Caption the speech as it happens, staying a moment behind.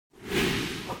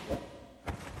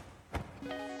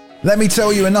Let me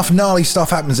tell you, enough gnarly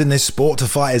stuff happens in this sport to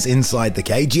fighters inside the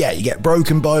cage. Yeah, you get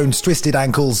broken bones, twisted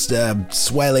ankles,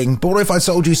 swelling. But what if I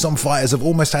told you some fighters have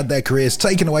almost had their careers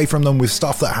taken away from them with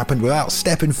stuff that happened without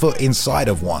stepping foot inside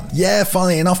of one? Yeah,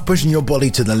 funnily enough, pushing your body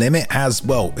to the limit has,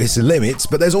 well, its limits,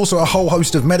 but there's also a whole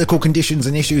host of medical conditions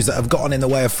and issues that have gotten in the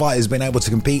way of fighters being able to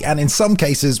compete and in some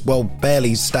cases, well,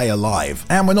 barely stay alive.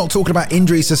 And we're not talking about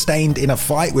injuries sustained in a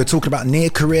fight, we're talking about near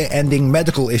career-ending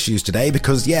medical issues today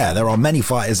because, yeah, there are many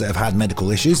fighters that have had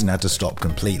medical issues and had to stop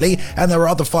completely, and there are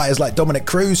other fighters like Dominick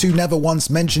Cruz who never once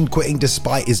mentioned quitting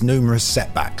despite his numerous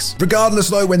setbacks. Regardless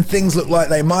though, when things look like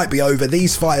they might be over,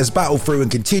 these fighters battled through and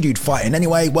continued fighting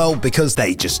anyway, well, because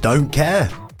they just don't care.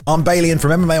 I'm Balian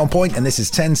from MMA On Point, and this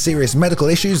is 10 serious medical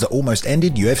issues that almost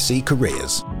ended UFC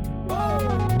careers.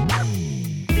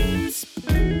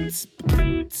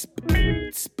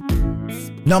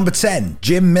 Number 10.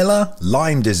 Jim Miller,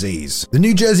 Lyme disease. The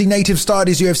New Jersey native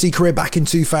started his UFC career back in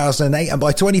 2008, and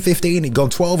by 2015 he'd gone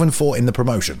 12-4 in the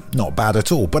promotion. Not bad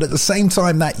at all, but at the same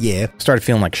time that year, started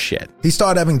feeling like shit. He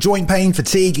started having joint pain,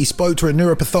 fatigue, he spoke to a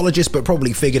neuropathologist but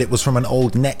probably figured it was from an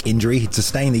old neck injury he'd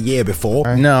sustained the year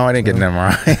before. No, I didn't get an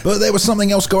MRI. But there was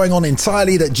something else going on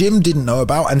entirely that Jim didn't know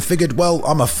about and figured, well,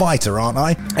 I'm a fighter, aren't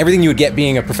I? Everything you would get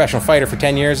being a professional fighter for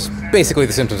 10 years, basically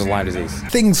the symptoms of Lyme disease.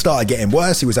 Things started getting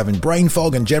worse, he was having brain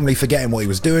fog and generally forgetting what he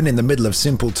was doing in the middle of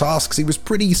simple tasks. He was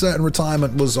pretty certain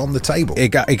retirement was on the table. It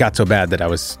got so bad that I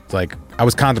was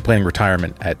contemplating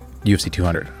retirement at UFC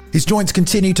 200. His joints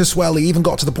continued to swell. He even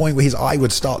got to the point where his eye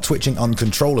would start twitching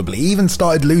uncontrollably. He even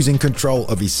started losing control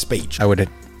of his speech. I would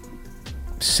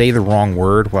say the wrong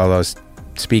word while I was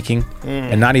speaking,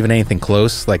 and not even anything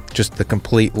close, like just the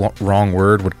complete wrong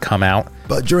word would come out.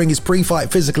 But during his pre-fight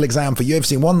physical exam for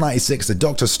UFC 196, the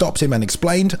doctor stopped him and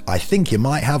explained, I think you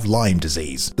might have Lyme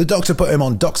disease. The doctor put him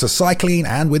on doxycycline,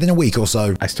 and within a week or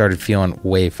so, I started feeling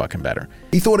way fucking better.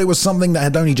 He thought it was something that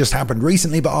had only just happened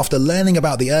recently, but after learning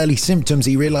about the early symptoms,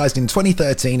 he realized in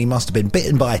 2013 he must have been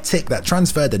bitten by a tick that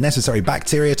transferred the necessary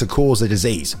bacteria to cause the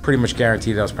disease. Pretty much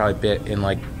guaranteed I was probably bit in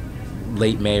like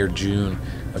late May or June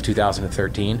of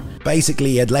 2013.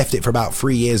 Basically, he had left it for about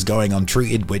 3 years going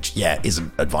untreated, which, yeah,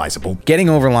 isn't advisable. Getting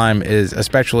over Lyme is,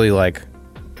 especially like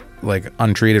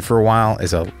untreated for a while,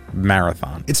 is a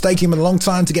marathon. It's taken him a long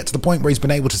time to get to the point where he's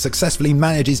been able to successfully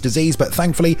manage his disease, but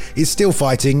thankfully, he's still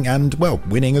fighting and, well,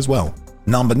 winning as well.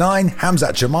 Number 9,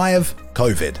 Khamzat Chimaev,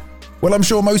 COVID. Well, I'm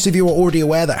sure most of you are already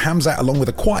aware that Khamzat, along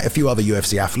with quite a few other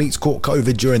UFC athletes, caught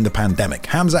COVID during the pandemic.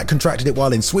 Khamzat contracted it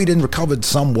while in Sweden, recovered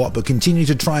somewhat, but continued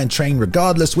to try and train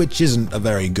regardless, which isn't a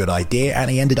very good idea, and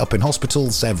he ended up in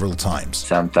hospital several times.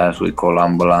 Sometimes we call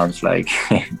ambulance, like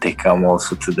they come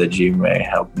also to the gym and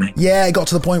help me. Yeah, it got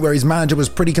to the point where his manager was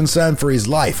pretty concerned for his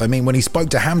life. I mean, when he spoke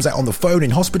to Khamzat on the phone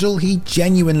in hospital, he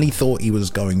genuinely thought he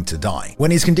was going to die. When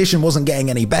his condition wasn't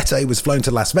getting any better, he was flown to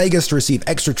Las Vegas to receive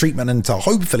extra treatment and to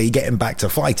hopefully get him back to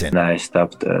fighting. I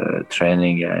stopped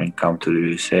training and come to the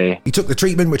USA. He took the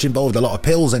treatment, which involved a lot of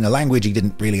pills in a language he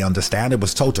didn't really understand, and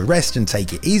was told to rest and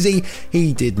take it easy.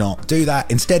 He did not do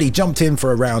that. Instead, he jumped in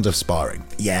for a round of sparring.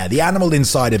 Yeah, the animal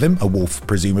inside of him, a wolf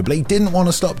presumably, didn't want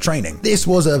to stop training. This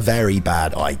was a very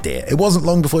bad idea. It wasn't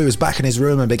long before he was back in his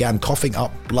room and began coughing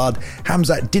up blood.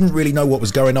 Khamzat didn't really know what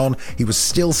was going on. He was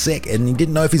still sick and he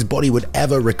didn't know if his body would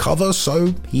ever recover,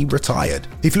 so he retired.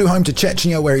 He flew home to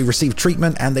Chechnya where he received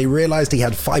treatment, and they realized he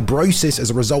had fibrosis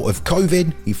as a result of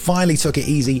COVID. He finally took it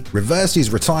easy, reversed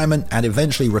his retirement, and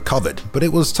eventually recovered, but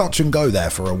it was touch and go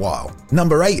there for a while.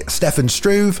 Number 8, Stefan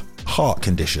Struve, heart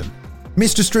condition.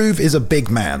 Mr. Struve is a big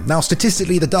man. Now,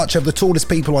 statistically, the Dutch have the tallest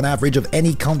people on average of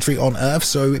any country on earth,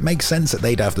 so it makes sense that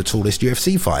they'd have the tallest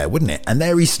UFC fighter, wouldn't it? And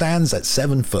there he stands at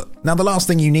 7 foot. Now, the last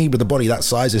thing you need with a body that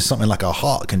size is something like a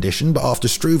heart condition, but after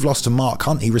Struve lost to Mark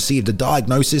Hunt, he received a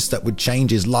diagnosis that would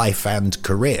change his life and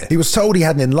career. He was told he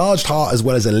had an enlarged heart as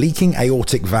well as a leaking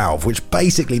aortic valve, which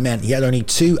basically meant he had only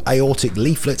 2 aortic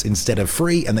leaflets instead of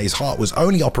 3, and that his heart was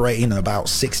only operating at about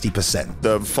 60%.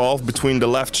 The valve between the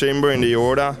left chamber and the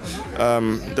aorta,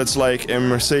 that's like a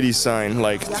Mercedes sign,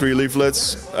 like 3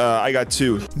 leaflets. I got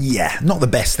 2. Yeah, not the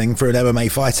best thing for an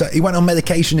MMA fighter. He went on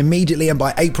medication immediately, and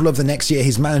by April of the next year,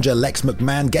 his manager Lex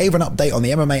McMahon gave an update on the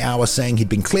MMA Hour saying he'd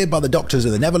been cleared by the doctors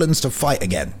in the Netherlands to fight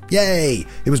again. Yay!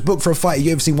 He was booked for a fight at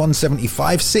UFC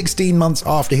 175 16 months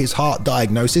after his heart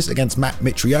diagnosis against Matt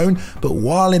Mitrione, but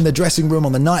while in the dressing room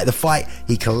on the night of the fight,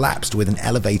 he collapsed with an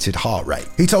elevated heart rate.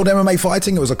 He told MMA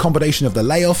Fighting it was a combination of the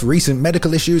layoff, recent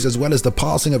medical issues, as well as the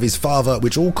passing of his father father,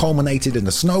 which all culminated in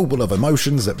a snowball of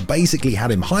emotions that basically had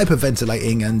him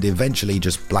hyperventilating and eventually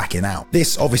just blacking out.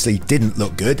 This obviously didn't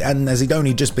look good, and as he'd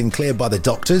only just been cleared by the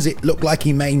doctors, it looked like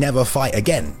he may never fight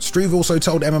again. Struve also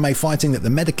told MMA Fighting that the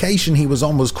medication he was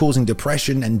on was causing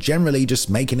depression and generally just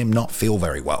making him not feel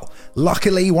very well.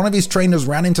 Luckily, one of his trainers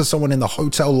ran into someone in the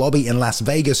hotel lobby in Las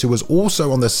Vegas who was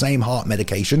also on the same heart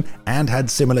medication and had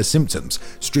similar symptoms.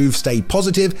 Struve stayed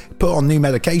positive, put on new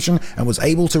medication, and was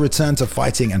able to return to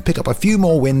fighting and pick up a few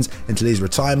more wins until his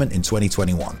retirement in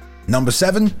 2021. Number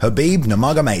 7, Khabib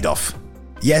Nurmagomedov.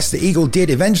 Yes, the Eagle did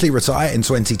eventually retire in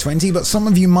 2020, but some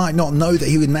of you might not know that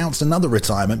he announced another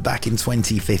retirement back in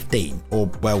 2015. Or,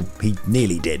 well, he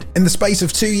nearly did. In the space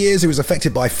of 2 years, he was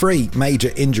affected by 3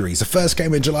 major injuries. The first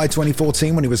came in July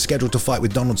 2014 when he was scheduled to fight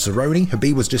with Donald Cerrone.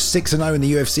 Khabib was just 6-0 in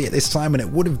the UFC at this time, and it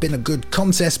would have been a good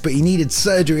contest, but he needed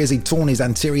surgery as he'd torn his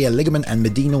anterior ligament and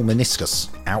medial meniscus.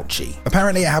 Ouchie.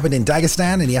 Apparently, it happened in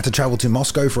Dagestan, and he had to travel to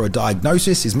Moscow for a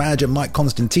diagnosis. His manager, Mike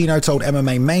Constantino, told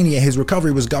MMA Mania his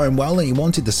recovery was going well, and he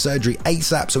wanted the surgery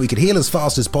ASAP so he could heal as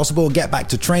fast as possible and get back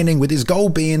to training, with his goal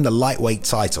being the lightweight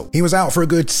title. He was out for a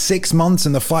good 6 months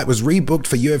and the fight was rebooked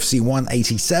for UFC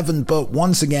 187, but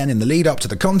once again in the lead up to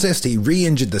the contest he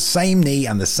re-injured the same knee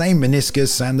and the same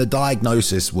meniscus, and the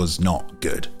diagnosis was not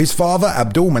good. His father,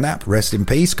 Abdul Manap, rest in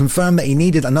peace, confirmed that he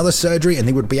needed another surgery and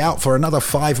he would be out for another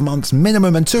 5 months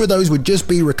minimum, and 2 of those would just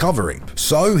be recovery.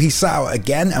 So he sat out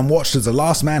again and watched as the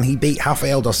last man he beat,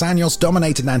 Rafael dos Anjos,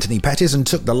 dominated Anthony Pettis and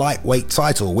took the lightweight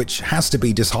title, which has to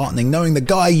be disheartening knowing the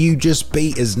guy you just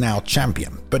beat is now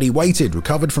champion. But he waited,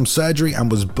 recovered from surgery, and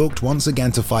was booked once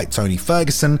again to fight Tony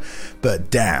Ferguson.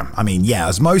 But damn, I mean, yeah,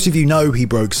 as most of you know, he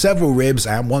broke several ribs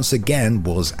and once again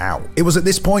was out. It was at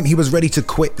this point he was ready to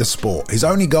quit the sport. His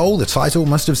only goal, the title,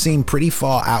 must have seemed pretty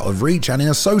far out of reach, and in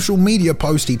a social media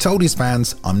post he told his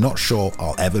fans, "I'm not sure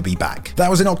I'll ever be back."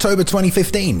 That was in October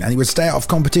 2015, and he would stay out of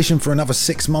competition for another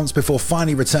 6 months before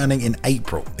finally returning in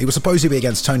April. He was supposed to be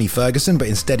against Tony Ferguson, but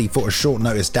instead he fought a short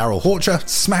notice Daryl Horcher,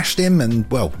 smashed him, and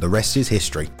well, the rest is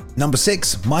history. Number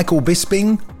 6, Michael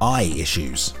Bisping, eye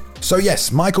issues. So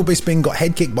yes, Michael Bisping got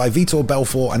head kicked by Vitor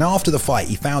Belfort, and after the fight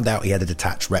he found out he had a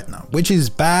detached retina, which is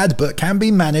bad but can be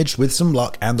managed with some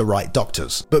luck and the right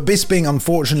doctors. But Bisping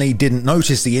unfortunately didn't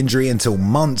notice the injury until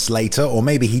months later, or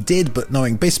maybe he did, but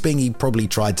knowing Bisping he probably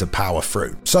tried to power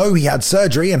through. So he had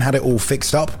surgery and had it all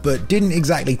fixed up, but didn't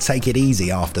exactly take it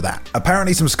easy after that.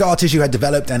 Apparently some scar tissue had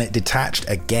developed and it detached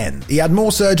again. He had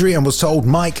more surgery and was told,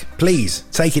 "Mike, please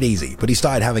take it easy," but he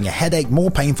started having a headache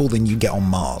more painful than you get on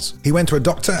Mars. He went to a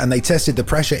doctor and they tested the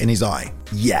pressure in his eye.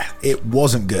 Yeah, it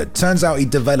wasn't good. Turns out he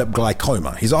developed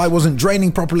glaucoma. His eye wasn't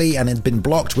draining properly and had been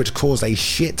blocked, which caused a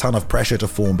shit ton of pressure to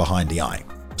form behind the eye.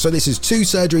 So this is 2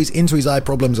 surgeries into his eye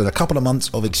problems and a couple of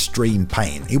months of extreme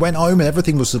pain. He went home and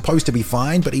everything was supposed to be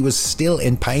fine, but he was still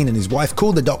in pain, and his wife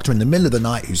called the doctor in the middle of the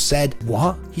night, who said,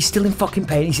 "What? He's still in fucking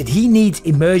pain?" He said he needs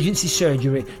emergency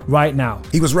surgery right now.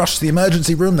 He was rushed to the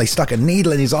emergency room, they stuck a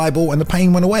needle in his eyeball and the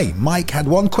pain went away. Mike had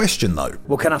one question though.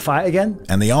 Well, can I fight again?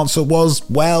 And the answer was,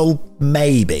 well,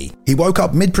 maybe. He woke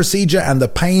up mid-procedure and the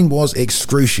pain was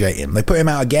excruciating. They put him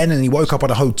out again and he woke up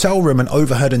at a hotel room and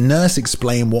overheard a nurse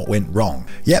explain what went wrong.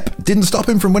 Yep, didn't stop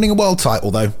him from winning a world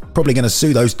title though. Probably going to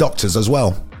sue those doctors as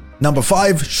well. Number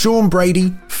 5, Sean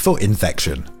Brady, foot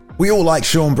infection. We all like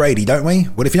Sean Brady, don't we?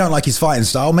 Well, if you don't like his fighting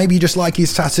style, maybe you just like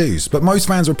his tattoos. But most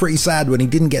fans were pretty sad when he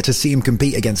didn't get to see him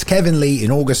compete against Kevin Lee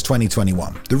in August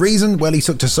 2021. The reason? Well, he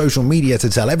took to social media to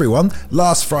tell everyone,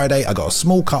 "Last Friday, I got a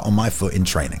small cut on my foot in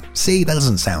training." See, that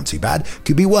doesn't sound too bad.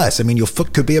 Could be worse. I mean, your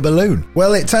foot could be a balloon.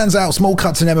 Well, it turns out small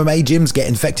cuts in MMA gyms get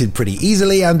infected pretty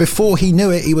easily, and before he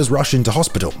knew it, he was rushed into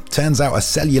hospital. Turns out a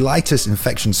cellulitis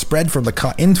infection spread from the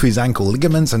cut into his ankle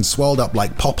ligaments and swelled up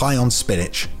like Popeye on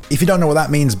spinach. If you don't know what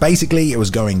that means, basically it was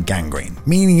going gangrene,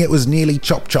 meaning it was nearly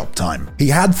chop time. He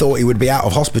had thought he would be out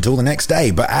of hospital the next day,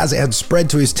 but as it had spread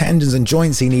to his tendons and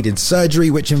joints, he needed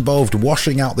surgery, which involved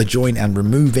washing out the joint and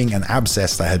removing an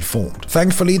abscess that had formed.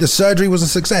 Thankfully, the surgery was a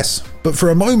success, but for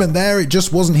a moment there, it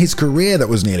just wasn't his career that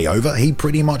was nearly over. He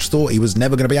pretty much thought he was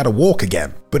never going to be able to walk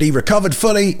again. But he recovered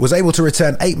fully, was able to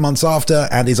return 8 months after,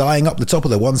 and is eyeing up the top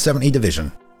of the 170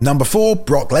 division. Number 4,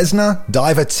 Brock Lesnar,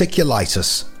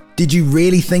 diverticulitis. Did you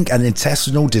really think an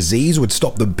intestinal disease would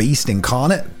stop the beast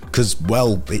incarnate? Because,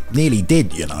 well, it nearly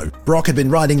did, you know. Brock had been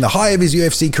riding the high of his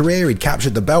UFC career, he'd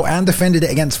captured the belt and defended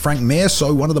it against Frank Mir,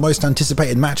 so one of the most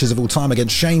anticipated matches of all time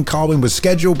against Shane Carwin was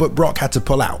scheduled, but Brock had to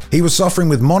pull out. He was suffering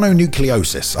with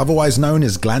mononucleosis, otherwise known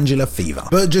as glandular fever.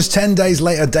 But just 10 days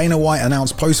later, Dana White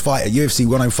announced post-fight at UFC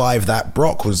 105 that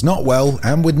Brock was not well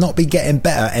and would not be getting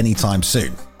better anytime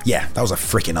soon. Yeah, that was a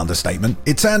freaking understatement.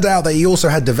 It turned out that he also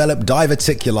had developed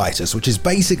diverticulitis, which is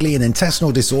basically an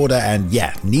intestinal disorder and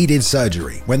yeah, needed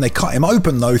surgery. When they cut him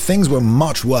open though, things were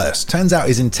much worse. Turns out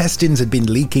his intestines had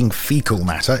been leaking fecal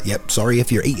matter, yep, sorry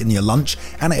if you're eating your lunch,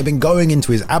 and it had been going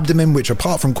into his abdomen, which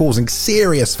apart from causing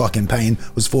serious fucking pain,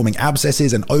 was forming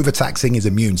abscesses and overtaxing his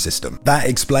immune system. That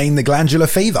explained the glandular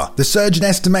fever. The surgeon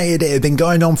estimated it had been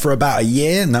going on for about a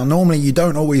year. Now normally you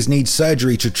don't always need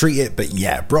surgery to treat it, but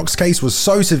yeah, Brock's case was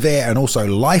so severe and also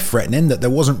life-threatening that there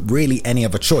wasn't really any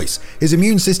other choice. His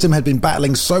immune system had been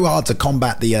battling so hard to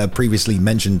combat the previously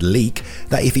mentioned leak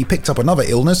that if he picked up another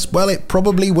illness, well, it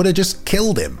probably would have just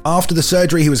killed him. After the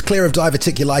surgery, he was clear of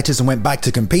diverticulitis and went back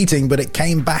to competing, but it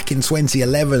came back in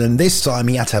 2011, and this time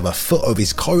he had to have a foot of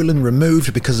his colon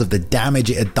removed because of the damage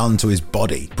it had done to his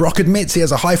body. Brock admits he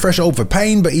has a high threshold for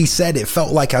pain, but he said it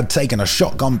felt like I'd taken a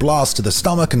shotgun blast to the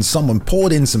stomach and someone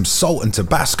poured in some salt and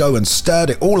Tabasco and stirred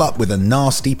it all up with a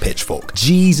nasty pitchfork.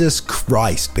 Jesus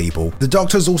Christ, people. The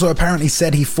doctors also apparently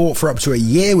said he fought for up to a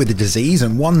year with the disease,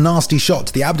 and one nasty shot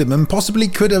to the abdomen possibly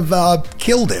could have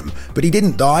killed him, but he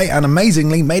didn't die and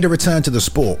amazingly made a return to the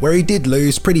sport, where he did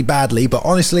lose pretty badly, but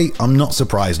honestly, I'm not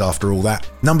surprised after all that.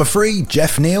 Number 3,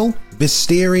 Geoff Neal,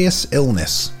 mysterious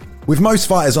illness. With most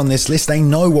fighters on this list, they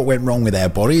know what went wrong with their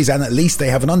bodies and at least they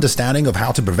have an understanding of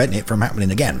how to prevent it from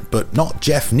happening again. But not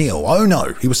Geoff Neal. Oh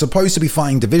no, he was supposed to be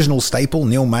fighting divisional staple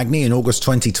Neil Magny in August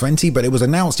 2020, but it was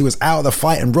announced he was out of the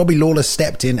fight and Robbie Lawler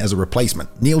stepped in as a replacement.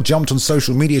 Neil jumped on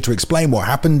social media to explain what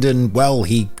happened and, well,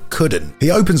 he couldn't. He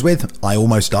opens with, "I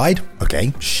almost died."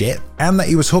 Okay, shit. And that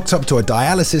he was hooked up to a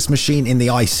dialysis machine in the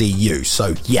ICU.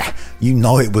 So yeah, you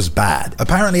know it was bad.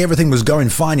 Apparently everything was going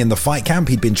fine in the fight camp.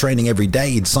 He'd been training every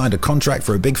day. He'd signed a contract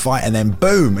for a big fight and then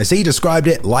boom, as he described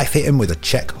it, life hit him with a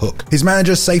check hook. His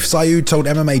manager, Saif Sayoud, told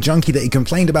MMA Junkie that he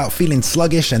complained about feeling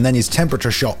sluggish and then his temperature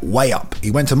shot way up.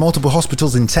 He went to multiple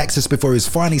hospitals in Texas before he was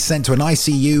finally sent to an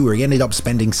ICU where he ended up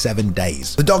spending 7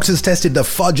 days. The doctors tested the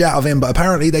fudge out of him, but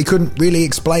apparently they couldn't really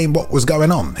explain what was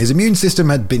going on. His immune system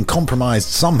had been compromised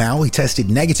somehow. He tested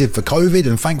negative for COVID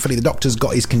and thankfully the doctors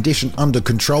got his condition under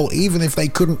control even if they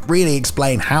couldn't really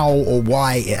explain how or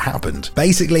why it happened.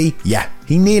 Basically, yeah,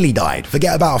 he nearly died.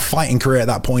 Forget about a fighting career at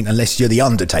that point unless you're The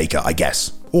Undertaker, I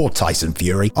guess. Or Tyson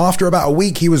Fury. After about a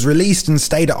week, he was released and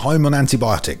stayed at home on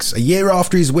antibiotics. A year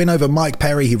after his win over Mike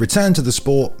Perry, he returned to the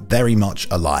sport very much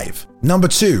alive. Number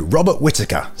 2, Robert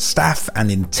Whittaker, staph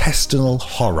and intestinal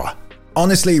horror.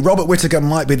 Honestly, Robert Whittaker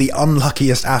might be the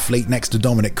unluckiest athlete next to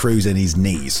Dominic Cruz in his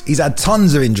knees. He's had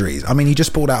tons of injuries. I mean, he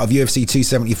just pulled out of UFC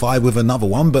 275 with another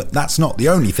one, but that's not the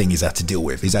only thing he's had to deal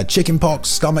with. He's had chickenpox,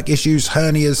 stomach issues,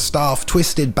 hernias, staph,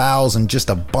 twisted bowels, and just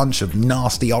a bunch of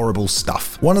nasty, horrible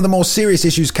stuff. One of the more serious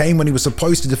issues came when he was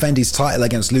supposed to defend his title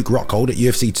against Luke Rockhold at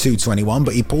UFC 221,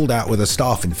 but he pulled out with a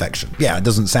staph infection. Yeah, it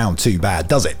doesn't sound too bad,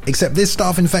 does it? Except this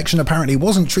staph infection apparently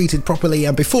wasn't treated properly,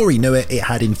 and before he knew it, it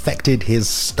had infected his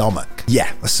stomach.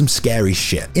 Yeah, that's some scary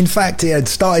shit. In fact, he had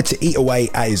started to eat away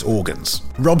at his organs.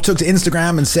 Rob took to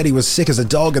Instagram and said he was sick as a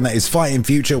dog and that his fighting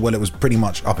future, well, it was pretty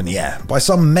much up in the air. By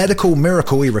some medical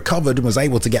miracle, he recovered and was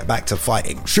able to get back to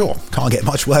fighting. Sure, can't get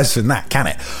much worse than that, can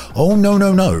it? Oh,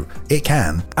 no, it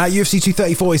can. At UFC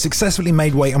 234, he successfully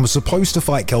made weight and was supposed to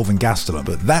fight Kelvin Gastelum,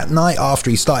 but that night after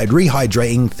he started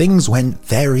rehydrating, things went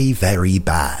very, very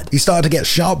bad. He started to get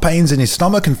sharp pains in his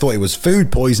stomach and thought it was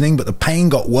food poisoning, but the pain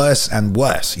got worse and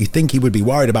worse. You'd think he would be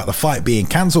worried about the fight being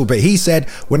cancelled, but he said,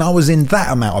 "When I was in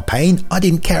that amount of pain, I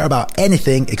didn't care about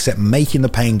anything except making the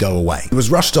pain go away." He was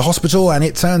rushed to hospital and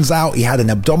it turns out he had an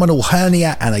abdominal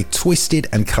hernia and a twisted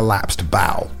and collapsed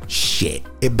bowel. Shit.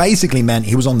 It basically meant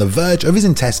he was on the verge of his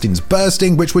intestines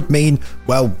bursting, which would mean,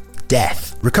 well,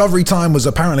 death. Recovery time was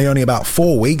apparently only about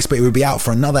 4 weeks, but he would be out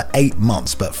for another 8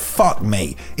 months. But fuck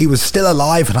me, he was still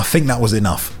alive and I think that was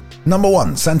enough. Number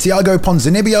 1, Santiago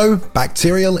Ponzinibbio,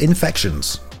 bacterial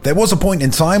infections. There was a point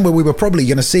in time where we were probably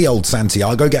going to see old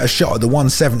Santiago get a shot at the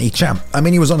 170 champ. I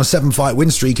mean, he was on a 7-fight win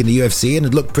streak in the UFC and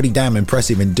had looked pretty damn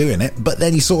impressive in doing it, but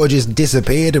then he sort of just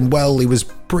disappeared and, well, he was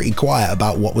pretty quiet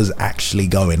about what was actually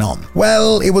going on.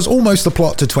 Well, it was almost the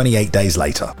plot to 28 days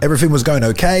later. Everything was going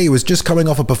okay. He was just coming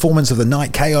off a performance of the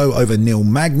night KO over Neil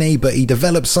Magny, but he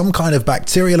developed some kind of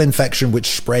bacterial infection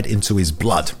which spread into his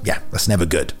blood. Yeah, that's never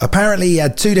good. Apparently, he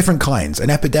had 2 different kinds,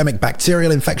 an epidemic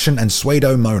bacterial infection and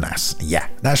Pseudomonas. Yeah,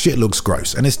 that shit looks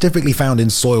gross, and it's typically found in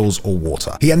soils or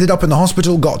water. He ended up in the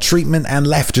hospital, got treatment, and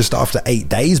left just after 8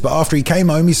 days, but after he came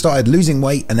home, he started losing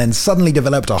weight and then suddenly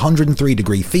developed a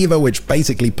 103-degree fever, which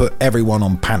basically put everyone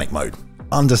on panic mode.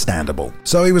 Understandable.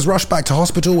 So he was rushed back to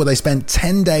hospital where they spent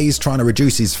 10 days trying to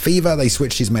reduce his fever. They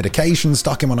switched his medication,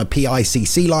 stuck him on a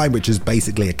PICC line, which is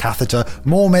basically a catheter,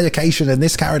 more medication, and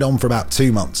this carried on for about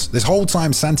 2 months. This whole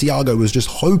time Santiago was just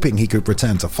hoping he could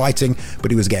return to fighting,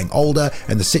 but he was getting older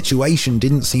and the situation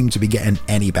didn't seem to be getting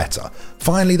any better.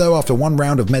 Finally though, after one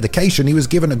round of medication, he was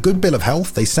given a good bill of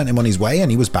health, they sent him on his way and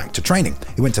he was back to training.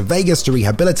 He went to Vegas to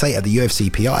rehabilitate at the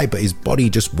UFC PI, but his body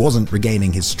just wasn't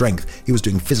regaining his strength. He was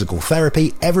doing physical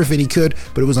therapy, everything he could,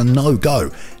 but it was a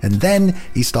no-go. And then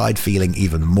he started feeling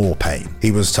even more pain.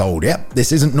 He was told, yep,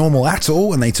 this isn't normal at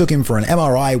all, and they took him for an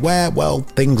MRI where, well,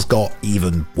 things got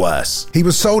even worse. He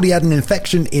was told he had an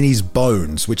infection in his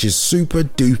bones, which is super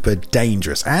duper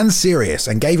dangerous and serious,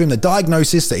 and gave him the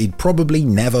diagnosis that he'd probably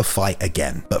never fight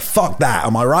again. But fuck that,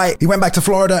 am I right? He went back to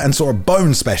Florida and saw a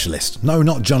bone specialist. No,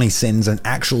 not Johnny Sins, an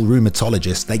actual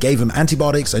rheumatologist. They gave him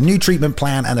antibiotics, a new treatment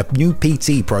plan, and a new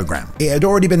PT program. It had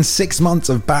already been 6 months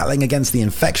of battling against the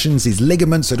infections. His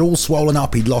ligaments had all swollen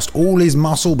up. He'd lost all his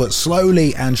muscle, but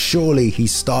slowly and surely he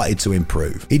started to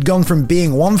improve. He'd gone from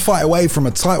being one fight away from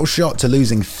a title shot to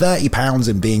losing 30 pounds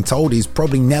and being told he's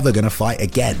probably never going to fight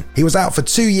again. He was out for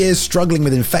 2 years struggling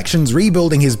with infections,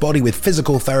 rebuilding his body with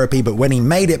physical therapy, but when he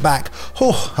made it back,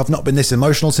 I've not been this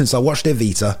emotional since I watched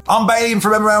Evita. I'm Bailey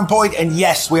from MMA On Point, and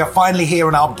yes, we are finally here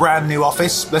in our brand new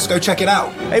office. Let's go check it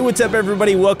out. Hey, what's up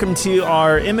everybody? Welcome to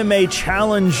our MMA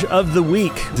Challenge of the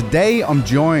Week. Today I'm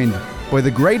joined by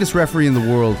the greatest referee in the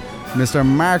world, Mr.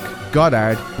 Mark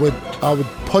Goddard. I would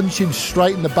punch him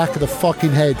straight in the back of the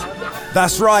fucking head.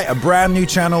 That's right, a brand new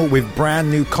channel with brand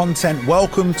new content.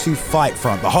 Welcome to Fight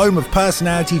Front, the home of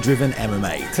personality-driven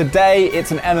MMA. Today,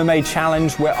 it's an MMA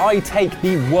challenge where I take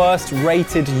the worst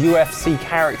rated UFC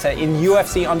character in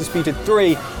UFC Undisputed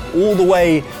 3 all the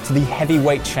way to the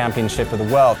heavyweight championship of the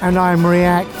world. And I'm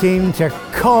reacting to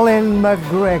Colin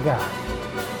McGregor.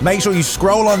 Make sure you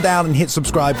scroll on down and hit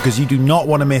subscribe because you do not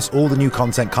want to miss all the new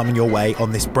content coming your way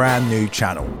on this brand new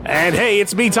channel. And hey,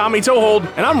 it's me, Tommy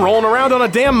Toehold, and I'm rolling around on a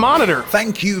damn monitor.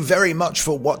 Thank you very much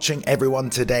for watching, everyone,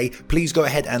 today. Please go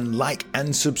ahead and like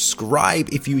and subscribe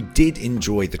if you did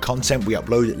enjoy the content. We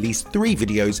upload at least 3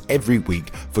 videos every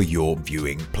week for your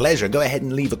viewing pleasure. Go ahead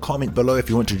and leave a comment below if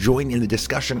you want to join in the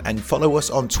discussion, and follow us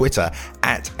on Twitter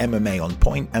at MMA On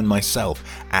Point and myself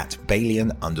at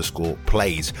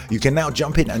Balian_plays. You can now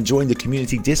jump in and join the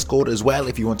community Discord as well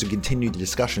if you want to continue the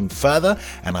discussion further,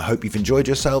 and I hope you've enjoyed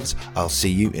yourselves. I'll see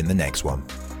you in the next one.